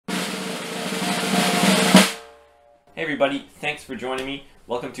Hey everybody, thanks for joining me.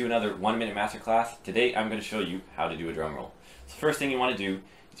 Welcome to another 1-minute masterclass. Today I'm going to show you how to do a drum roll. So first thing you want to do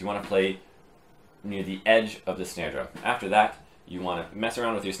is you want to play near the edge of the snare drum. After that, you want to mess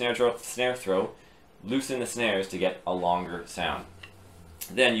around with your snare throw, loosen the snares to get a longer sound.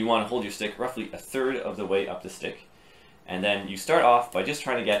 Then you want to hold your stick roughly a third of the way up the stick. And then you start off by just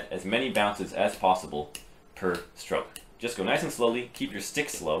trying to get as many bounces as possible per stroke. Just go nice and slowly, keep your stick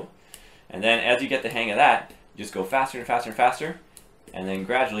slow, and then as you get the hang of that, just go faster and faster and faster, and then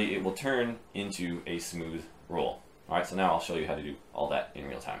gradually it will turn into a smooth roll. Alright, so now I'll show you how to do all that in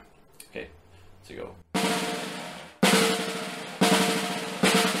real time. Okay, so you go.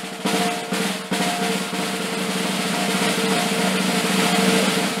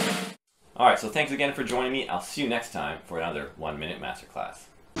 Alright, so thanks again for joining me. I'll see you next time for another 1-minute masterclass.